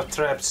lost my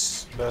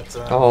traps, but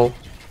Oh.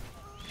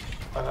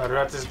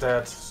 Rat is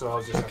dead, so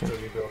I'll just Okay. have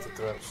to rebuild the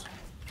traps.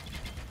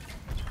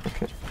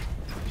 Okay.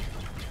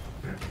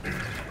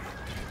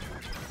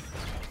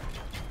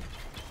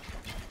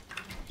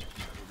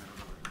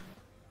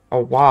 Oh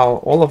wow,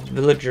 all of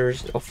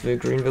villagers of the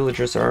green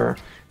villagers are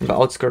in the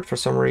outskirt for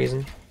some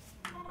reason.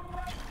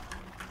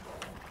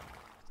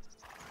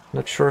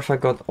 Not sure if I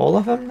got all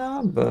of them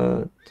now,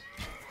 but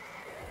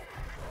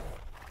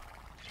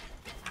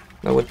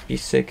that would be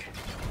sick.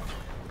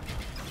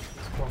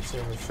 Don't see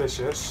any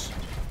fishes.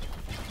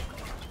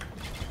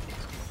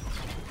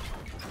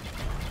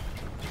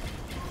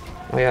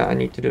 Oh yeah, I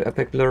need to do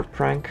epic blur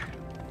prank.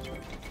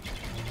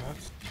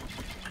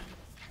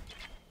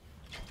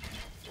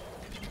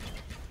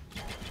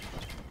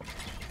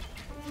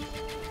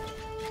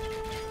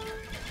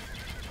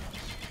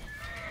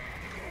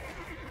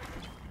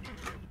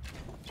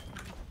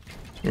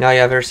 No,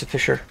 yeah, there's a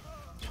fisher.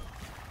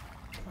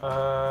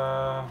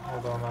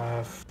 Hold on, I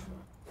have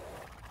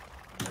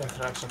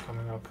interaction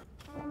coming up.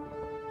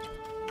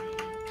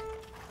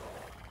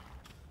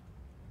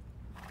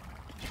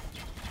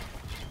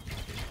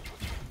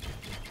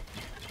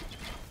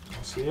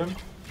 I see him.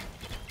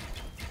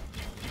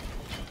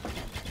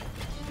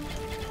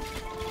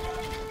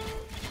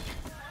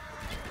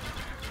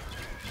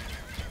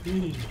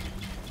 Eee.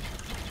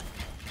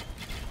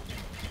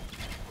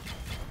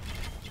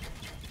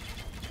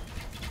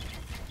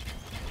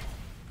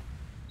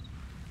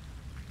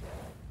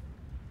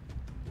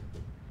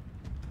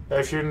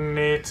 If you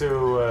need to,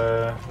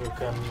 you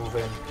can move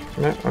in.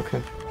 Yeah,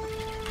 okay.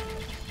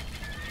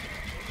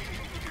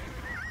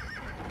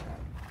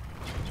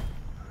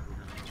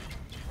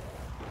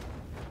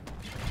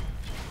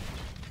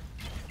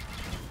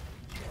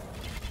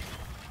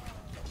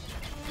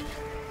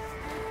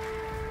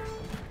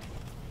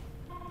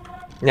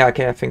 Yeah,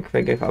 okay, I think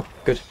they gave up.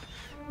 Good.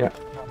 Yeah.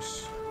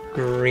 Nice.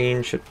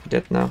 Green should be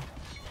dead now.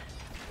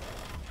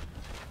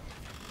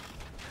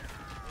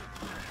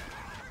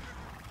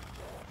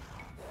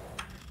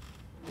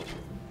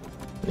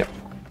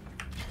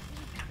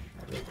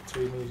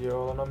 We need you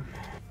all on them.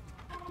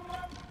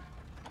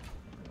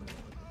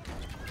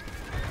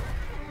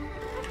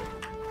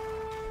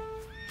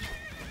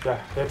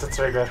 Yeah, hit the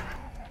trigger.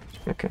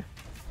 Okay.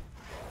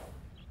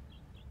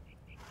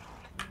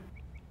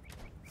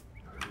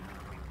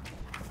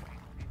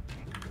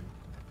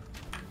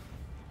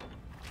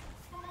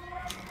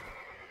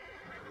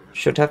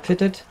 Should have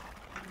hit it.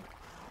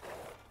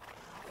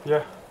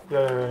 Yeah.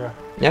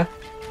 Yeah.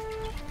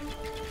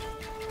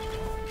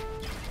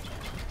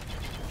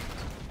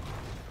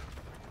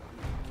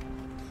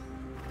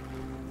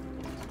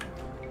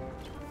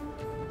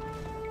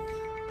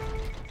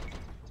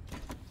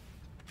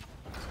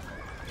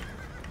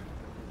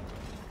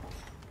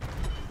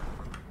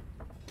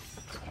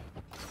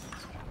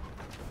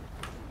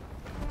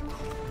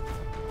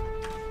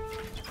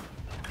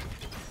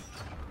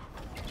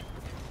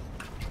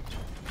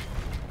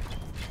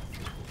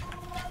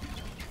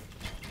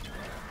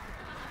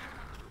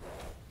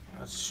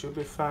 That should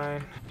be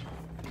fine.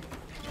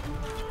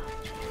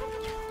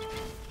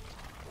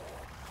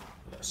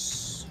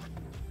 Yes.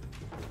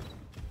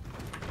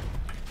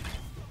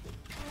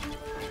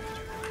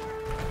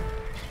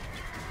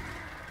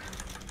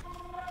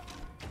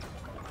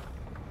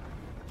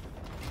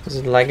 Is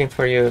it lagging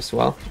for you as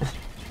well?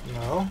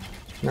 No.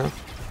 No?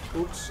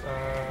 Oops.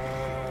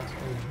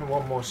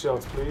 One more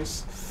shot,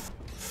 please.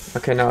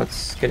 Okay, now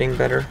it's getting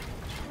better.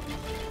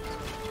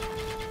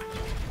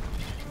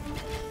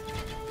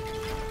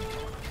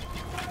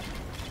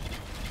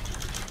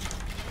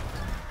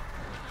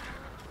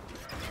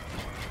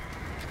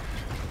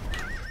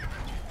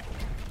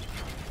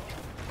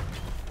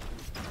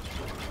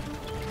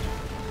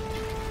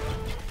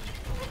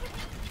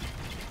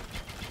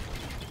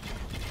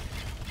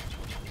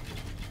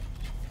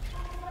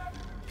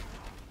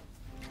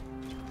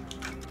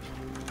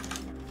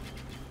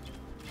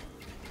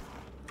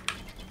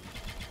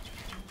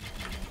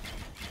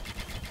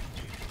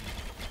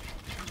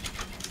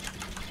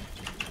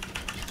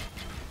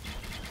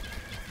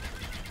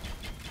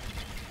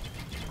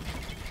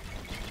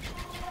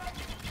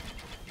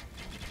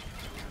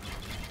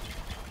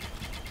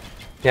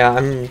 Yeah,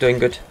 I'm doing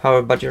good. How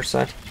about your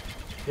side?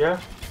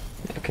 Yeah.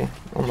 Okay,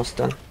 almost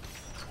done.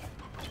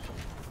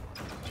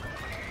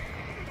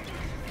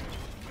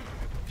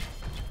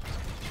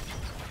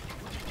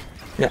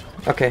 Yeah,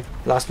 okay.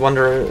 Last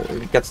Wanderer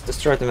gets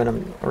destroyed and then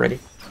I'm already.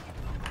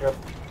 Yep.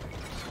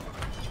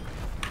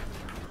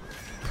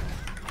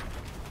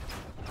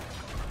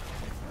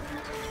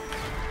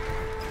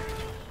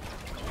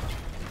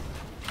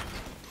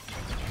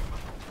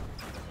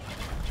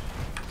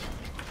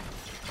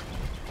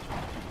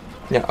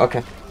 Yeah,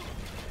 okay.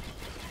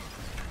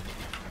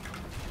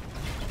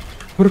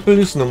 Purple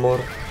is no more.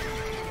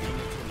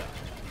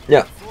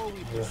 Yeah.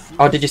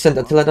 Oh, did you send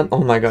Attilla then?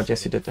 Oh my god,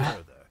 yes you did.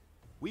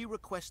 We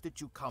request that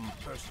you come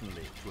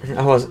personally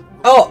I was.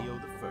 Oh!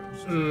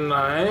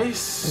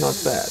 Nice. Not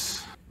bad.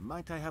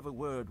 Might I have a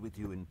word with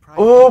you in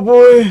private? Oh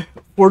boy!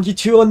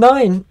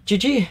 4209!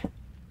 GG!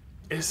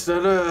 Is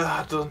that a...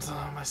 I don't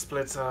know, my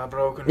splits are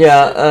broken.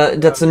 Yeah,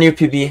 that's a new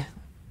PB.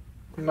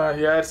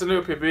 Yeah, it's a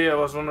new PB. I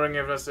was wondering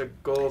if that's a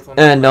gold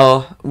on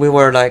No, we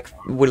were like,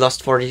 we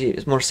lost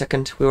 40 more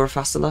seconds. We were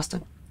faster last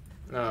time.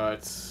 No,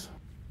 it's...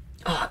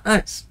 Oh,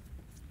 nice.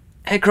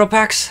 Hey,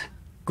 Cropax.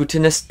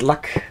 Gutest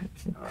luck.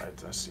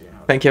 Alright, I see.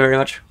 Thank you very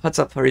much. What's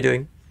up? How are you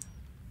doing?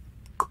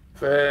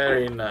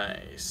 Very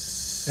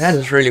nice. That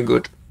is really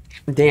good.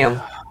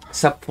 Damn.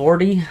 Sub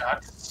 40?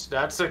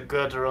 That's a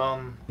good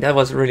run. That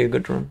was a really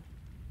good run.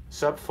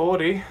 Sub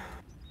 40?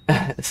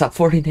 Sub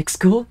 40 next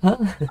school? Huh?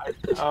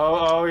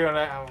 Oh, you're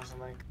like... I was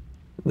like...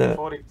 No.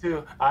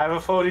 42. I have a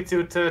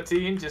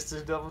 4213, just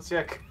to double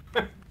check.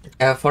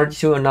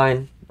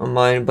 4209 on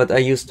mine, but I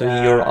used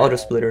your auto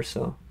splitter,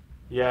 so...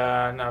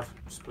 Yeah, and I've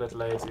split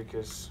late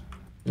because...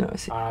 No, I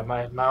see.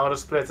 My auto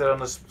splitter on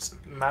the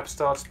map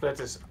start split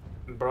is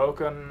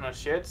broken as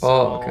shit. So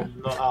Oh, okay.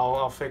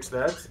 I'll fix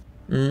that.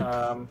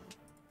 Mm.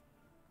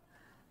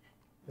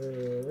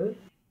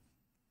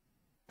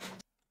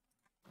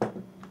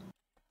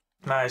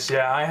 Nice,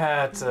 yeah, I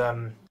had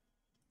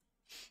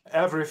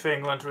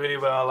everything went really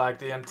well, like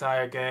the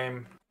entire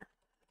game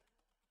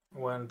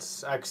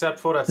went, except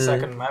for that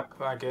second map,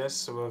 I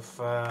guess, with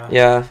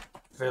Yeah.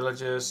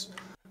 villages.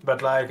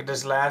 But like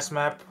this last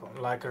map,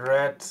 like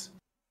red,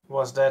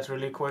 was dead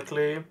really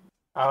quickly.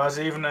 I was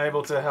even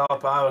able to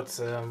help out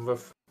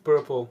with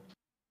purple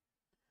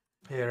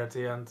here at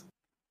the end.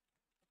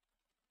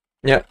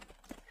 Yeah.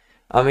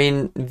 I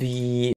mean, the